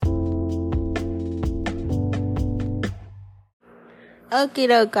Okie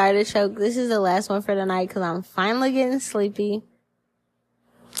doke, artichoke. This is the last one for the night because I'm finally getting sleepy.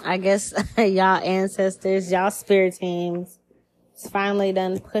 I guess y'all ancestors, y'all spirit teams, it's finally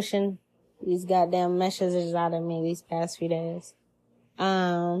done pushing these goddamn messages out of me these past few days.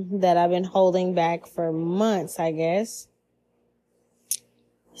 That I've been holding back for months, I guess.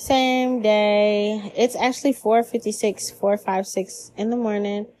 Same day. It's actually 4:56 in the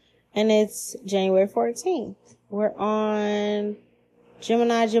morning, and it's January 14th. We're on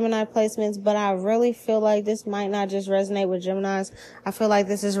Gemini placements, but I really feel like this might not just resonate with Geminis. I feel like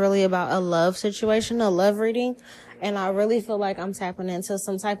this is really about a love situation, a love reading, and I really feel like I'm tapping into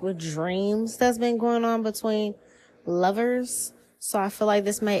some type of dreams that's been going on between lovers. So I feel like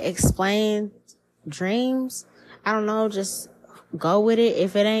this may explain dreams. I don't know, just go with it.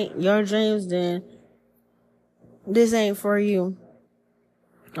 If it ain't your dreams, then this ain't for you.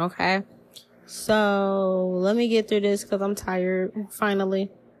 Okay? So let me get through this because I'm tired,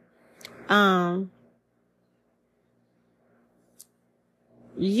 finally.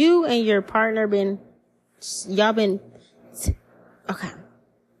 You and your partner okay.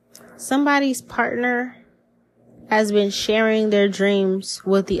 Somebody's partner has been sharing their dreams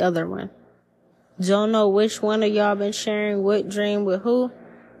with the other one. Don't know which one of y'all been sharing what dream with who,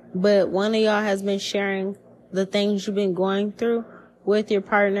 but one of y'all has been sharing the things you've been going through with your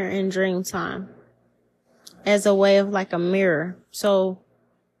partner in dream time as a way of like a mirror. So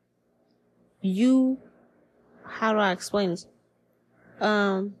how do I explain this?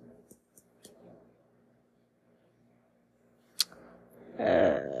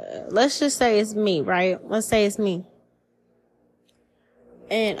 Let's just say it's me, right? Let's say it's me.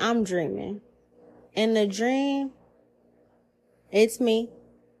 And I'm dreaming. In the dream, it's me.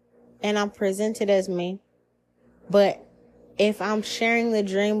 And I'm presented as me. But if I'm sharing the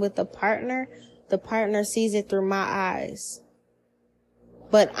dream with the partner sees it through my eyes.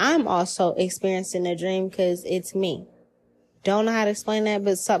 But I'm also experiencing the dream because it's me. Don't know how to explain that,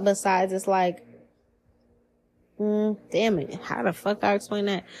 but besides, it's like, damn it, how the fuck do I explain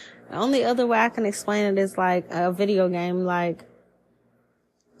that? The only other way I can explain it is like a video game. Like,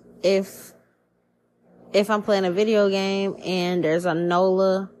 if I'm playing a video game and there's a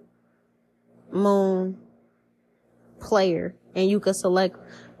Nola Moon player, and you could select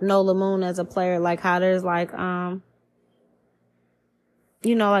Nola Moon as a player, like how there's like, like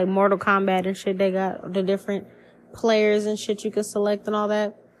Mortal Kombat and shit, they got the different players and shit you could select and all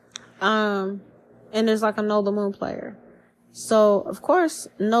that. And there's like a Nola Moon player. So, of course,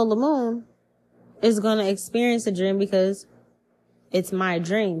 Nola Moon is going to experience a dream because it's my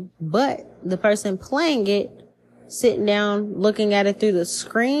dream. But the person playing it, sitting down, looking at it through the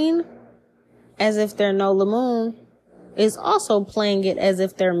screen, as if they're Nola Moon, is also playing it as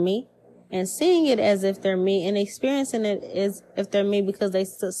if they're me, and seeing it as if they're me, and experiencing it as if they're me because they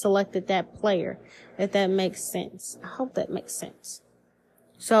selected that player. If that makes sense. I hope that makes sense.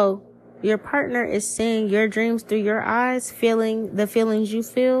 So, your partner is seeing your dreams through your eyes, feeling the feelings you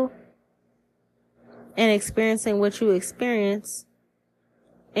feel, and experiencing what you experience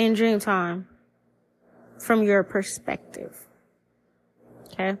in dream time from your perspective.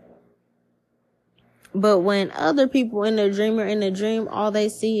 Okay? But when other people in the dream are in the dream, all they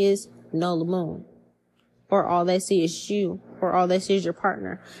see is Nola Moon. Or all they see is you. Or all they see is your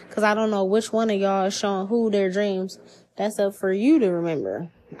partner. Because I don't know which one of y'all is showing who their dreams. That's up for you to remember.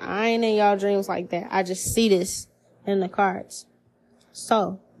 I ain't in y'all dreams like that. I just see this in the cards.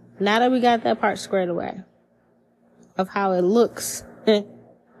 So, now that we got that part squared away of how it looks,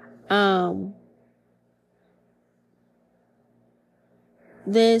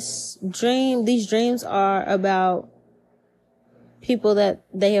 these dreams are about people that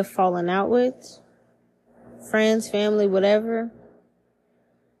they have fallen out with, friends, family, whatever,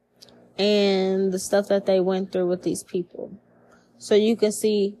 and the stuff that they went through with these people. So you can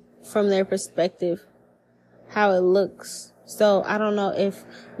see from their perspective how it looks. So I don't know if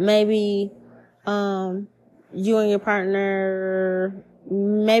maybe you and your partner,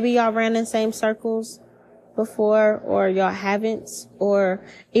 maybe y'all ran in the same circles before, or y'all haven't, or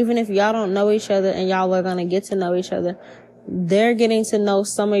even if y'all don't know each other and y'all are gonna get to know each other, they're getting to know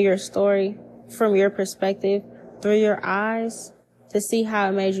some of your story from your perspective through your eyes to see how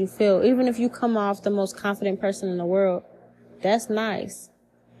it made you feel. Even if you come off the most confident person in the world, that's nice.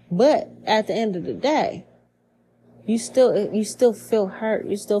 But at the end of the day, you still feel hurt.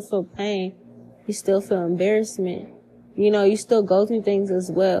 You still feel pain. You still feel embarrassment. You still go through things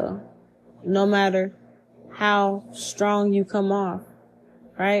as well, no matter how strong you come off,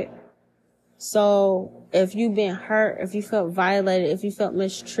 right? So if you've been hurt, if you felt violated, if you felt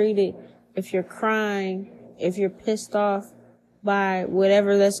mistreated, if you're crying, if you're pissed off, by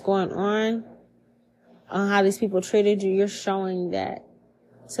whatever that's going on how these people treated you, you're showing that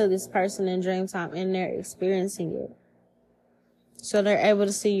to this person in dream time, and they're experiencing it. So they're able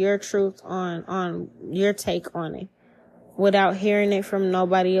to see your truth on your take on it without hearing it from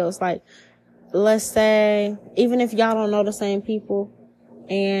nobody else. Like, let's say, even if y'all don't know the same people,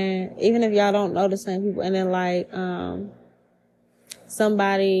 and then like,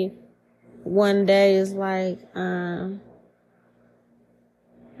 somebody one day is like,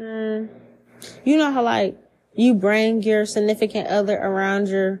 you know how like you bring your significant other around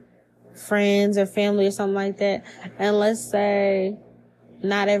your friends or family or something like that, and let's say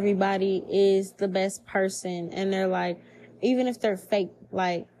not everybody is the best person, and they're like, even if they're fake,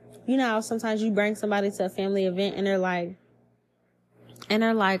 like, you know how sometimes you bring somebody to a family event and they're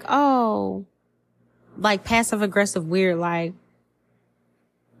like, oh, like passive aggressive weird, like,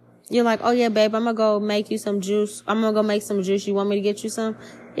 you're like, oh yeah, babe, I'm gonna go make you some juice. I'm gonna go make some juice. You want me to get you some?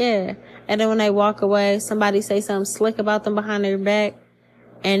 Yeah. And then when they walk away, somebody say something slick about them behind their back.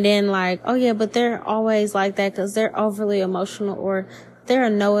 And then like, oh yeah, but they're always like that because they're overly emotional, or they're a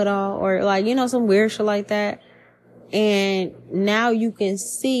know-it-all, or like, you know, some weird shit like that. And now you can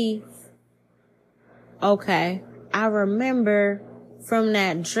see, okay, I remember from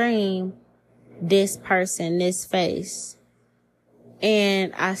that dream, this person, this face.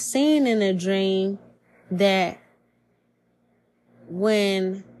 And I seen in a dream that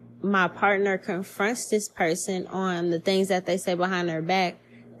when my partner confronts this person on the things that they say behind their back,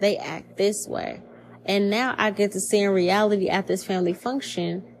 they act this way. And now I get to see in reality at this family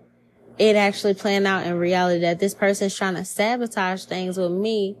function, it actually playing out in reality that this person's trying to sabotage things with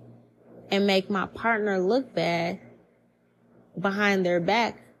me and make my partner look bad behind their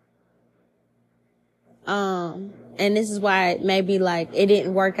back. And this is why maybe like it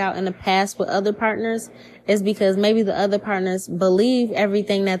didn't work out in the past with other partners, is because maybe the other partners believe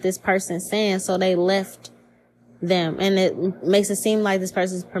everything that this person's saying, so they left them, and it makes it seem like this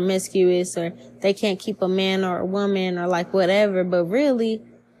person's promiscuous, or they can't keep a man or a woman, or like whatever. But really,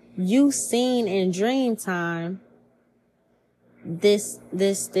 you seen in dream time this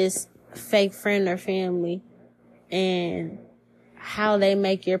fake friend or family, and how they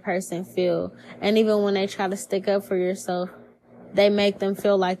make your person feel. And even when they try to stick up for yourself, they make them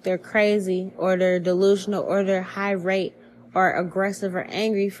feel like they're crazy, or they're delusional, or they're high rate or aggressive or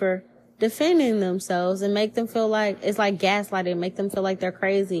angry for defending themselves, and make them feel like it's like gaslighting, make them feel like they're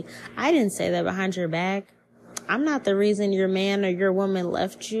crazy. I didn't say that behind your back. I'm not the reason your man or your woman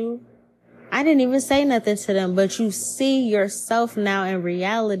left you. I didn't even say nothing to them, but you see yourself now in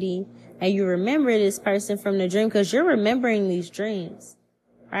reality, and you remember this person from the dream because you're remembering these dreams,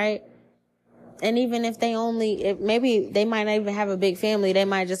 right? And even if maybe they might not even have a big family, they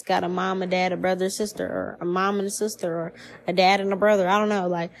might just got a mom, a dad, a brother, a sister, or a mom and a sister, or a dad and a brother. I don't know.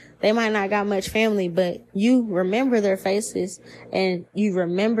 Like, they might not got much family, but you remember their faces and you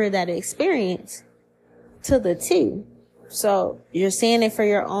remember that experience to the T. So you're seeing it for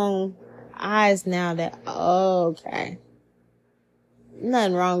your own eyes now that, okay,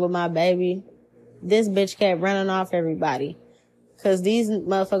 nothing wrong with my baby. This bitch kept running off everybody. Cause these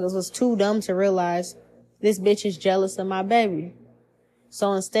motherfuckers was too dumb to realize this bitch is jealous of my baby.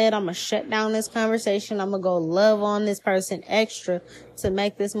 So instead, I'm gonna shut down this conversation. I'm gonna go love on this person extra to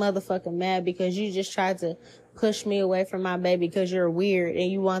make this motherfucker mad because you just tried to push me away from my baby because you're weird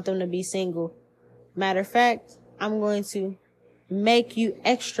and you want them to be single. Matter of fact, I'm going to make you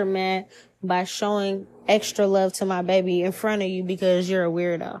extra mad by showing extra love to my baby in front of you because you're a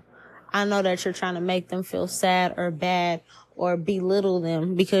weirdo. I know that you're trying to make them feel sad or bad or belittle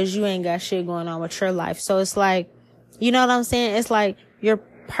them because you ain't got shit going on with your life. So it's like, you know what I'm saying? It's like your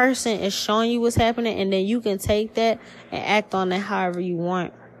person is showing you what's happening, and then you can take that and act on it however you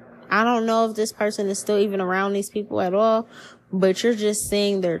want. I don't know if this person is still even around these people at all, but you're just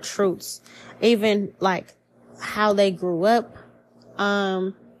seeing their truths. Even like how they grew up,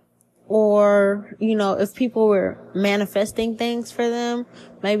 or, you know, if people were manifesting things for them,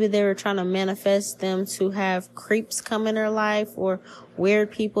 maybe they were trying to manifest them to have creeps come in their life, or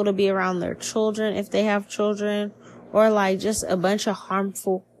weird people to be around their children if they have children, or like just a bunch of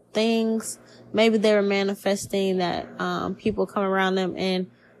harmful things. Maybe they were manifesting that people come around them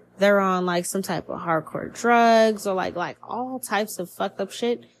and they're on like some type of hardcore drugs, or like all types of fucked up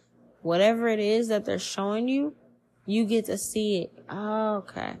shit. Whatever it is that they're showing you, you get to see it. Oh,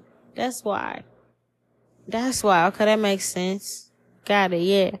 okay. That's why. Okay, that makes sense. Got it,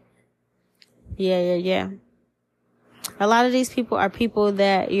 yeah. Yeah. A lot of these people are people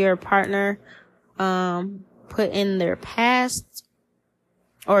that your partner put in their past,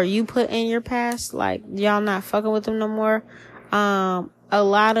 or you put in your past. Like, y'all not fucking with them no more. A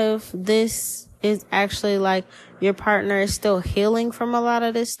lot of this is actually like your partner is still healing from a lot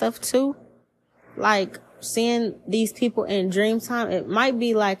of this stuff too. Like seeing these people in dream time, it might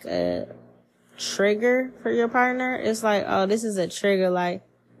be like a trigger for your partner. It's like, oh, this is a trigger. Like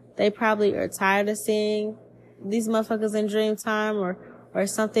they probably are tired of seeing these motherfuckers in dream time or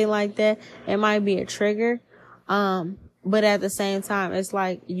something like that. It might be a trigger. But at the same time, it's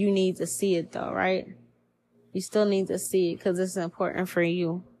like you need to see it though, right? You still need to see it because it's important for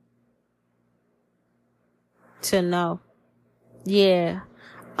you to know. Yeah.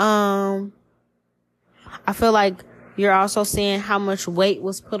 I feel like you're also seeing how much weight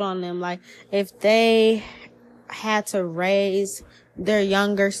was put on them. Like if they had to raise their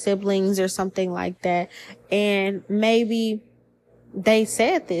younger siblings or something like that, and maybe they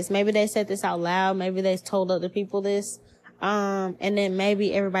said this out loud. Maybe they told other people this. And then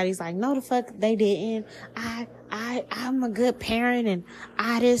maybe everybody's like, no, the fuck they didn't. I'm a good parent and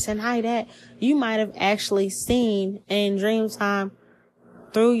I this and I that. You might have actually seen in dream time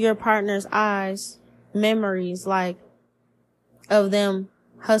through your partner's eyes, memories like of them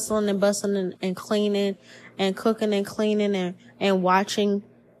hustling and bustling and cleaning and cooking and cleaning and watching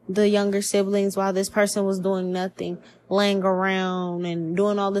the younger siblings while this person was doing nothing, laying around and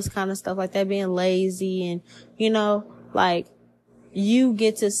doing all this kind of stuff like that, being lazy and, like, you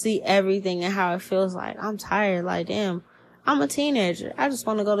get to see everything and how it feels like. I'm tired. Like, damn, I'm a teenager. I just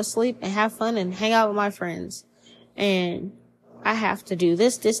want to go to sleep and have fun and hang out with my friends. And I have to do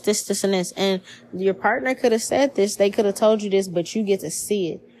this, and this. And your partner could have said this. They could have told you this, but you get to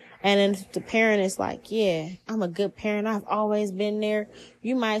see it. And then if the parent is like, yeah, I'm a good parent. I've always been there.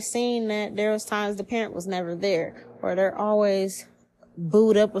 You might have seen that there was times the parent was never there, or they're always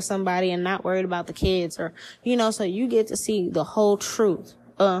booed up with somebody and not worried about the kids, or, so you get to see the whole truth.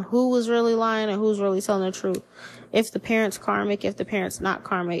 Who was really lying and who's really telling the truth. If the parent's karmic, if the parent's not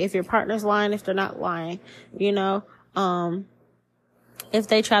karmic, if your partner's lying, if they're not lying, if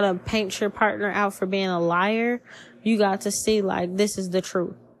they try to paint your partner out for being a liar, you got to see like, this is the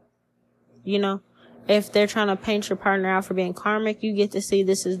truth. If they're trying to paint your partner out for being karmic, you get to see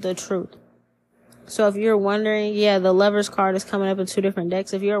this is the truth. So if you're wondering, the Lover's card is coming up in 2 different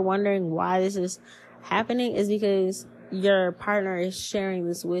decks. If you're wondering why this is happening, is because your partner is sharing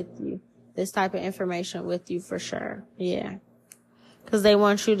this with you, this type of information with you for sure. Yeah. Cause they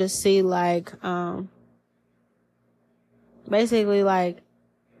want you to see like, basically like,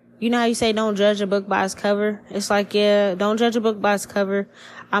 you know how you say don't judge a book by its cover? It's like, don't judge a book by its cover.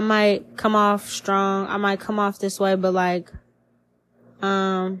 I might come off strong. I might come off this way, but like,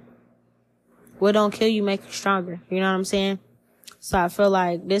 what don't kill you make you stronger. You know what I'm saying? So I feel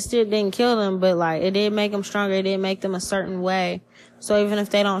like this shit didn't kill them, but like it did make them stronger. It did make them a certain way. So even if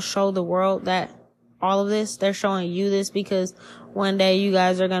they don't show the world that all of this, they're showing you this because one day you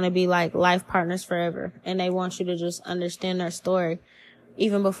guys are going to be like life partners forever. And they want you to just understand their story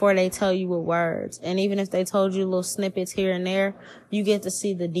even before they tell you with words. And even if they told you little snippets here and there, you get to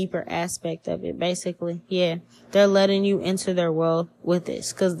see the deeper aspect of it, basically. Yeah. They're letting you into their world with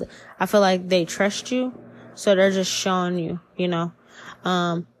this because I feel like they trust you. So they're just showing you, if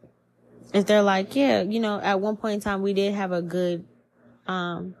they're like, at one point in time, we did have a good,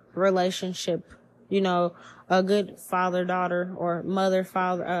 relationship, a good father-daughter or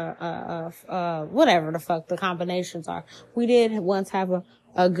mother-father, whatever the fuck the combinations are. We did once have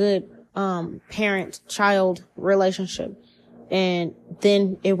a good, parent-child relationship. And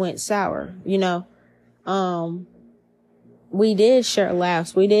then it went sour, we did share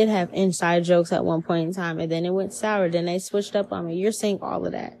laughs. We did have inside jokes at one point in time, and then it went sour. Then they switched up on me. You're seeing all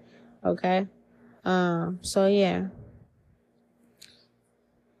of that. Okay. So yeah.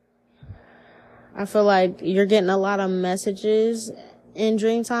 I feel like you're getting a lot of messages in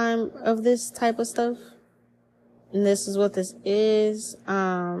dream time of this type of stuff. And this is what this is.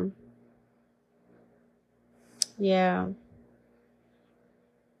 Yeah.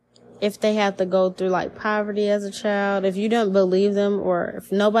 If they have to go through like poverty as a child, if you don't believe them, or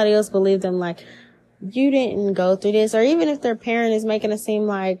if nobody else believed them, like you didn't go through this, or even if their parent is making it seem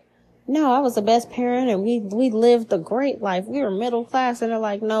like, no, I was the best parent and we lived a great life. We were middle class, and they're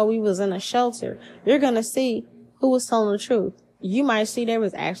like, no, we was in a shelter. You're going to see who was telling the truth. You might see they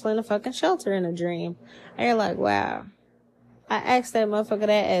was actually in a fucking shelter in a dream. And you're like, wow. I asked that motherfucker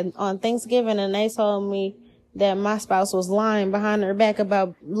that on Thanksgiving, and they told me that my spouse was lying behind her back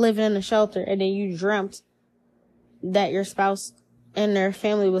about living in a shelter, and then you dreamt that your spouse and their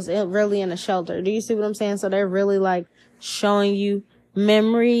family was really in a shelter. Do you see what I'm saying? So they're really like showing you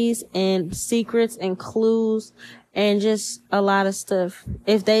memories and secrets and clues and just a lot of stuff.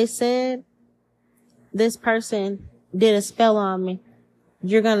 If they said this person did a spell on me,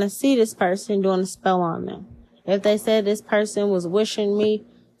 you're gonna see this person doing a spell on them. If they said this person was wishing me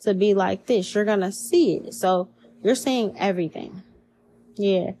to be like this, you're gonna see it. So you're seeing everything.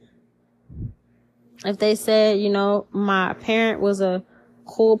 Yeah. If they said, you know, my parent was a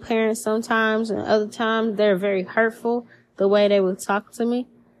cool parent sometimes, and other times they're very hurtful, the way they would talk to me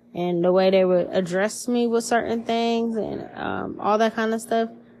and the way they would address me with certain things and all that kind of stuff,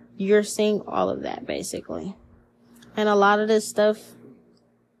 you're seeing all of that basically. And a lot of this stuff,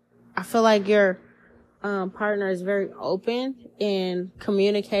 I feel like your partner is very open in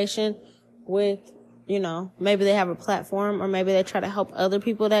communication with, you know, maybe they have a platform, or maybe they try to help other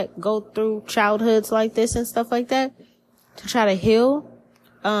people that go through childhoods like this and stuff like that to try to heal.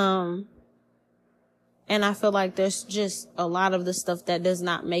 And I feel like there's just a lot of the stuff that does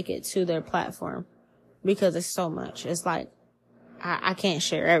not make it to their platform because it's so much. It's like, I can't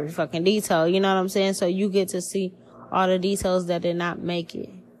share every fucking detail. You know what I'm saying? So you get to see all the details that did not make it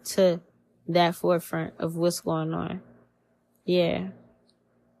to that forefront of what's going on. Yeah.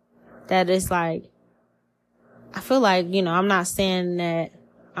 That is like, I feel like, you know, I'm not saying that,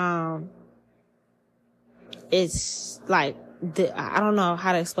 it's like, I don't know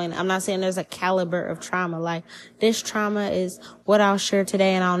how to explain it. I'm not saying there's a caliber of trauma. Like, this trauma is what I'll share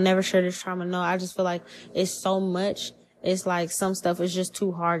today and I'll never share this trauma. No, I just feel like it's so much. It's like some stuff is just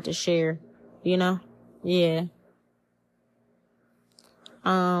too hard to share, you know? Yeah.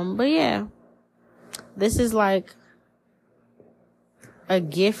 But yeah, this is like a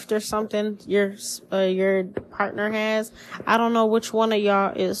gift or something your partner has. I don't know which one of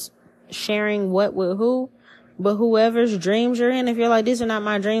y'all is sharing what with who, but whoever's dreams you're in, if you're like, these are not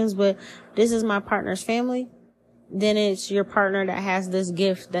my dreams, but this is my partner's family, then it's your partner that has this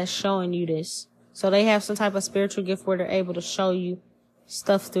gift that's showing you this. So they have some type of spiritual gift where they're able to show you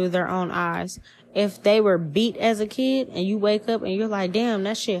stuff through their own eyes. If they were beat as a kid and you wake up and you're like, damn,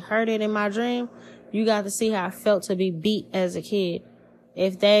 that shit hurted in my dream, you got to see how it felt to be beat as a kid.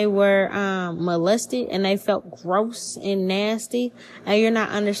 If they were molested and they felt gross and nasty, and you're not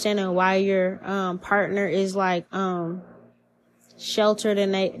understanding why your partner is like sheltered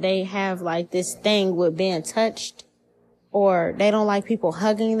and they have like this thing with being touched, or they don't like people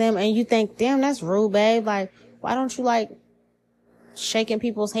hugging them, and you think, damn, that's rude, babe. Like, why don't you like shaking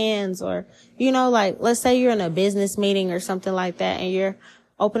people's hands? Or, you know, like, let's say you're in a business meeting or something like that, and you're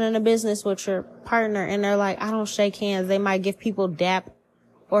opening a business with your partner, and they're like, I don't shake hands. They might give people dap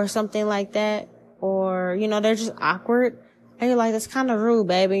or something like that, or, you know, they're just awkward, and you're like, that's kind of rude,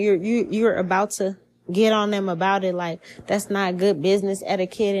 babe. And you're about to get on them about it, like, that's not good business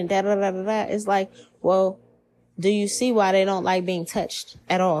etiquette and da da da da da. It's like, well, do you see why they don't like being touched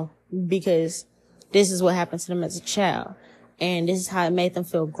at all? Because this is what happened to them as a child, and this is how it made them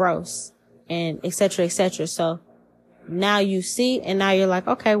feel gross, and et cetera, et cetera. So now you see, and now you're like,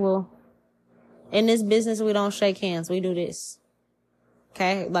 okay, well, in this business, we don't shake hands. We do this.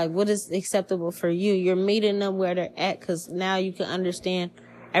 Okay? Like, what is acceptable for you? You're meeting them where they're at, because now you can understand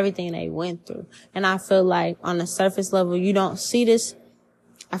everything they went through. And I feel like on the surface level, you don't see this.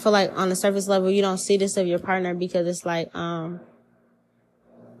 I feel like on the surface level, you don't see this of your partner, because it's like I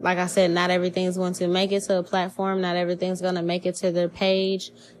said, not everything's going to make it to a platform. Not everything's going to make it to their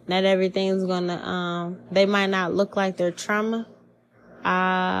page. Not everything's going to, they might not look like their trauma. You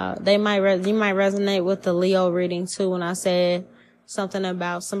might resonate with the Leo reading too, when I said something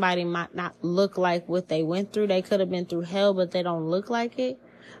about somebody might not look like what they went through. They could have been through hell, but they don't look like it.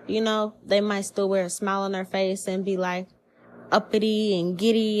 You know, they might still wear a smile on their face and be like uppity and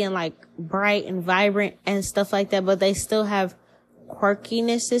giddy and like bright and vibrant and stuff like that, but they still have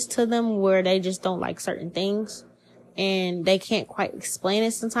quirkinesses to them where they just don't like certain things, and they can't quite explain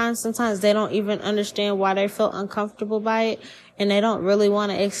it sometimes. Sometimes they don't even understand why they feel uncomfortable by it, and they don't really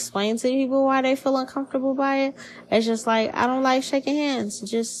want to explain to people why they feel uncomfortable by it. It's just like, I don't like shaking hands.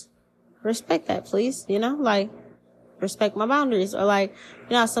 Just respect that, please. You know, like, respect my boundaries. Or like,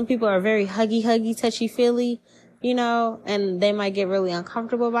 you know, some people are very huggy, touchy-feely, you know, and they might get really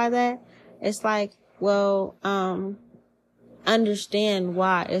uncomfortable by that. It's like, well, understand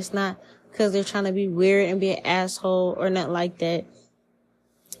why. It's not because they're trying to be weird and be an asshole or not like that.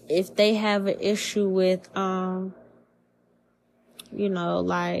 If they have an issue with, you know,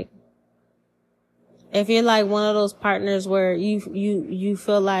 like, if you're like one of those partners where you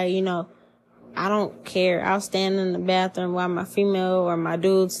feel like, you know, I don't care, I'll stand in the bathroom while my female or my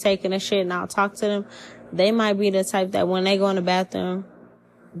dude's taking a shit and I'll talk to them. They might be the type that when they go in the bathroom,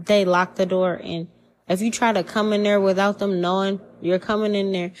 they lock the door, and if you try to come in there without them knowing you're coming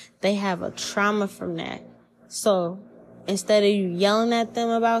in there, they have a trauma from that. So instead of you yelling at them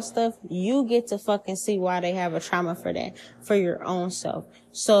about stuff, you get to fucking see why they have a trauma for that, for your own self.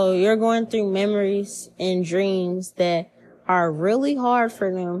 So you're going through memories and dreams that are really hard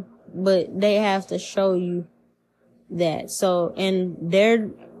for them, but they have to show you that. So, and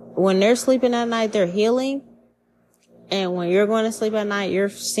when they're sleeping at night, they're healing. And when you're going to sleep at night, you're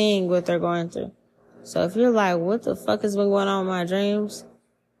seeing what they're going through. So if you're like, what the fuck has been going on in my dreams?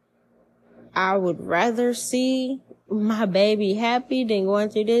 I would rather see my baby happy than going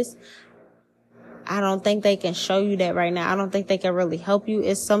through this. I don't think they can show you that right now. I don't think they can really help you.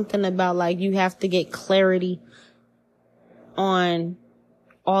 It's something about like you have to get clarity on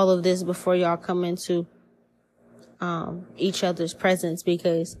all of this before y'all come into each other's presence,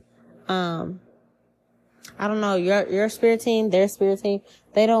 because I don't know, your spirit team, their spirit team,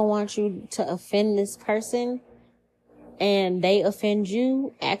 they don't want you to offend this person, and they offend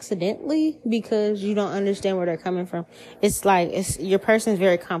you accidentally because you don't understand where they're coming from. It's like, your person's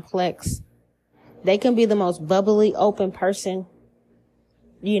very complex. They can be the most bubbly, open person,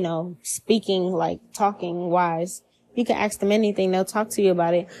 you know, speaking, like talking wise. You can ask them anything, they'll talk to you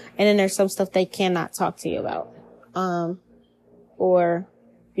about it. And then there's some stuff they cannot talk to you about. Or,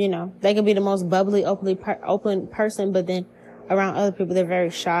 you know, they could be the most bubbly, open person, but then around other people, they're very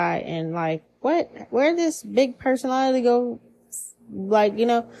shy and like, what? Where'd this big personality go? Like, you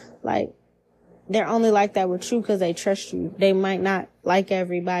know, like, they're only like that with you because they trust you. They might not like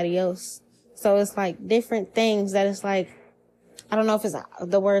everybody else. So it's like different things that it's like, I don't know if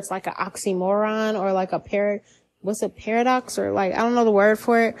the word's like an oxymoron or like what's a paradox, or like, I don't know the word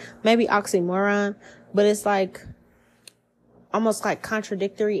for it. Maybe oxymoron, but it's like almost like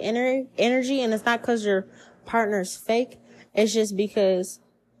contradictory energy. And it's not because your partner's fake. It's just because,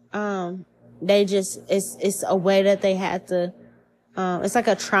 it's a way that they had to, it's like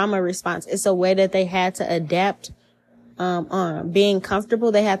a trauma response. It's a way that they had to adapt, on being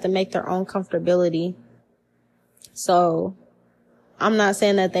comfortable. They had to make their own comfortability. So I'm not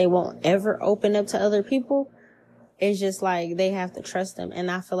saying that they won't ever open up to other people. It's just like they have to trust them.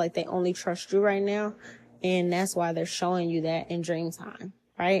 And I feel like they only trust you right now. And that's why they're showing you that in dream time,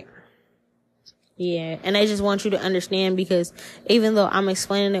 right? Yeah. And they just want you to understand, because even though I'm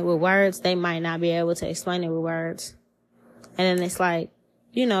explaining it with words, they might not be able to explain it with words. And then it's like,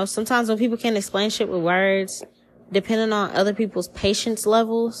 you know, sometimes when people can't explain shit with words, depending on other people's patience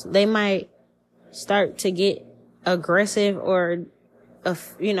levels, they might start to get aggressive or,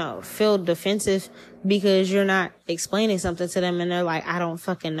 you know, feel defensive because you're not explaining something to them and they're like, I don't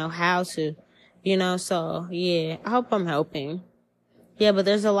fucking know how to, you know. So yeah, I hope I'm helping. Yeah, but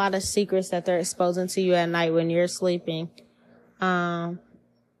there's a lot of secrets that they're exposing to you at night when you're sleeping.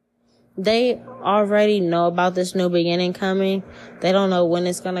 They already know about this new beginning coming. They don't know when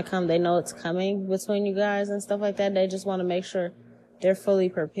it's gonna come. They know it's coming between you guys and stuff like that. They just want to make sure they're fully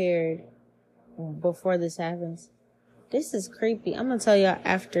prepared before this happens. This is creepy. I'm gonna tell y'all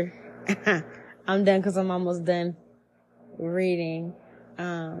after I'm done, because I'm almost done reading.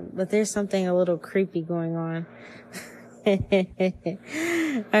 But there's something a little creepy going on. Okay,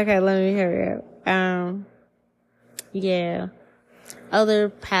 let me hurry up. Yeah. Other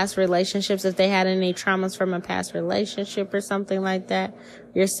past relationships, if they had any traumas from a past relationship or something like that,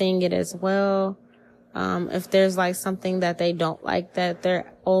 you're seeing it as well. If there's like something that they don't like that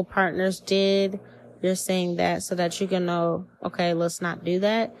their old partners did, you're seeing that so that you can know, okay, let's not do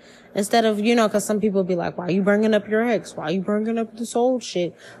that. Instead of, you know, cause some people be like, why are you bringing up your ex? Why are you bringing up this old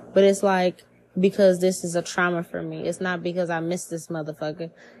shit? But it's like, because this is a trauma for me. It's not because I miss this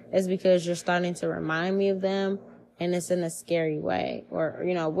motherfucker. It's because you're starting to remind me of them, and it's in a scary way, or,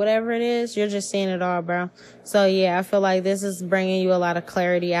 you know, whatever it is, you're just seeing it all, bro. So yeah, I feel like this is bringing you a lot of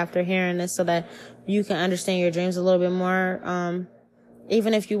clarity after hearing this so that you can understand your dreams a little bit more.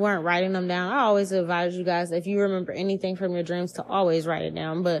 Even if you weren't writing them down, I always advise you guys, if you remember anything from your dreams, to always write it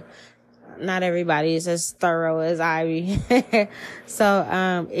down. But not everybody is as thorough as Ivy.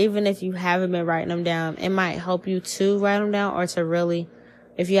 So, even if you haven't been writing them down, it might help you to write them down, or to really,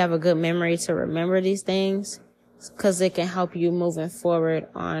 if you have a good memory, to remember these things, because it can help you moving forward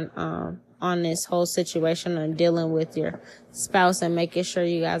on this whole situation and dealing with your spouse and making sure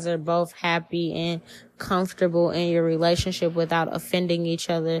you guys are both happy and comfortable in your relationship without offending each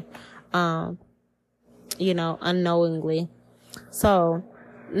other, you know, unknowingly. So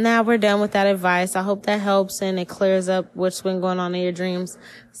now we're done with that advice. I hope that helps and it clears up what's been going on in your dreams.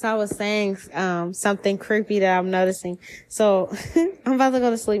 So I was saying, something creepy that I'm noticing. So I'm about to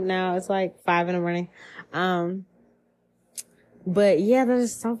go to sleep now. It's like 5 a.m. But yeah, that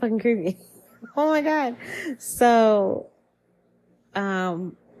is so fucking creepy. Oh my God. So,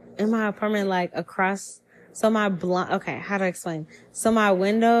 in my apartment, like across So my okay, how to explain? So my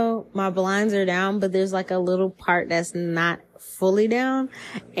window, my blinds are down, but there's like a little part that's not fully down.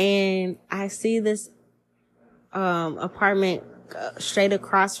 And I see this, apartment straight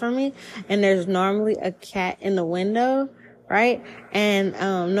across from me. And there's normally a cat in the window, right? And,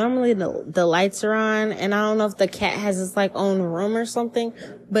 normally the lights are on. And I don't know if the cat has its like own room or something,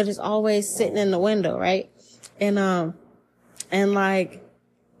 but it's always sitting in the window, right? And like,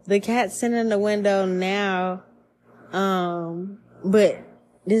 the cat's sitting in the window now, but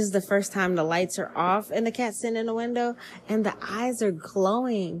this is the first time the lights are off and the cat's sitting in the window and the eyes are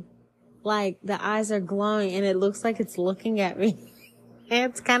glowing. Like, the eyes are glowing and it looks like it's looking at me.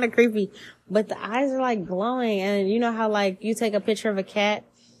 And it's kind of creepy, but the eyes are like glowing. And you know how like you take a picture of a cat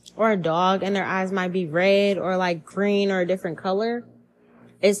or a dog and their eyes might be red or like green or a different color?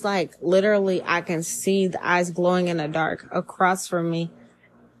 It's like literally I can see the eyes glowing in the dark across from me.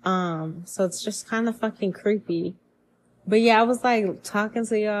 So it's just kind of fucking creepy. But yeah, I was like talking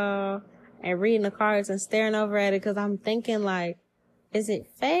to y'all and reading the cards and staring over at it because I'm thinking like, is it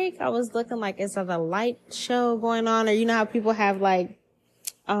fake? I was looking like, is it a light show going on? Or you know how people have like,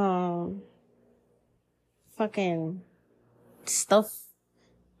 fucking stuff,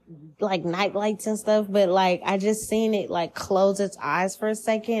 like night lights and stuff. But like, I just seen it like close its eyes for a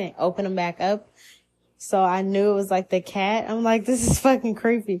second and open them back up. So I knew it was like the cat. I'm like, this is fucking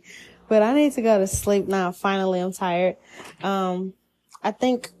creepy. But I need to go to sleep now. Finally, I'm tired. I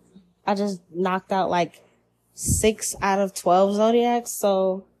think I just knocked out like 6 out of 12 zodiacs.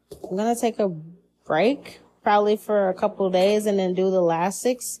 So I'm going to take a break probably for a couple of days and then do the last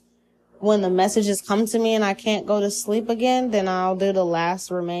 6. When the messages come to me and I can't go to sleep again, then I'll do the last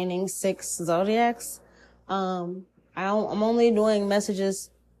remaining 6 zodiacs. I'm only doing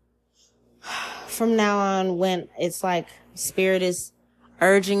messages from now on when it's like spirit is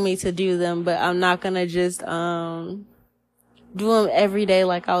urging me to do them, but I'm not gonna just do them every day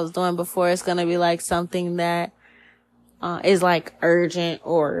like I was doing before. It's gonna be like something that is like urgent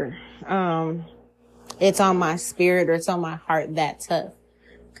or it's on my spirit or it's on my heart that tough,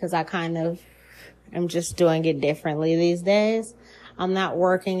 because I kind of am just doing it differently these days. I'm not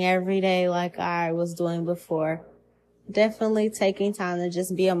working every day like I was doing before. Definitely taking time to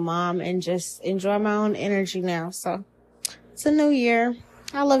just be a mom and just enjoy my own energy now. So it's a new year.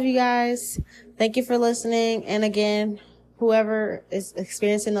 I love you guys. Thank you for listening. And again, whoever is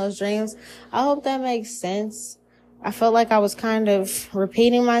experiencing those dreams, I hope that makes sense. I felt like I was kind of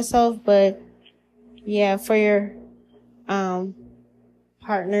repeating myself, but yeah, for your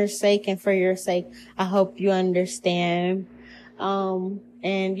partner's sake and for your sake, I hope you understand.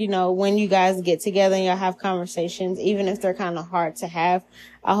 And you know, when you guys get together and y'all have conversations, even if they're kind of hard to have,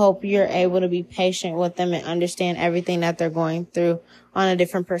 I hope you're able to be patient with them and understand everything that they're going through on a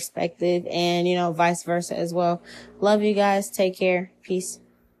different perspective, and, you know, vice versa as well. Love you guys. Take care. Peace.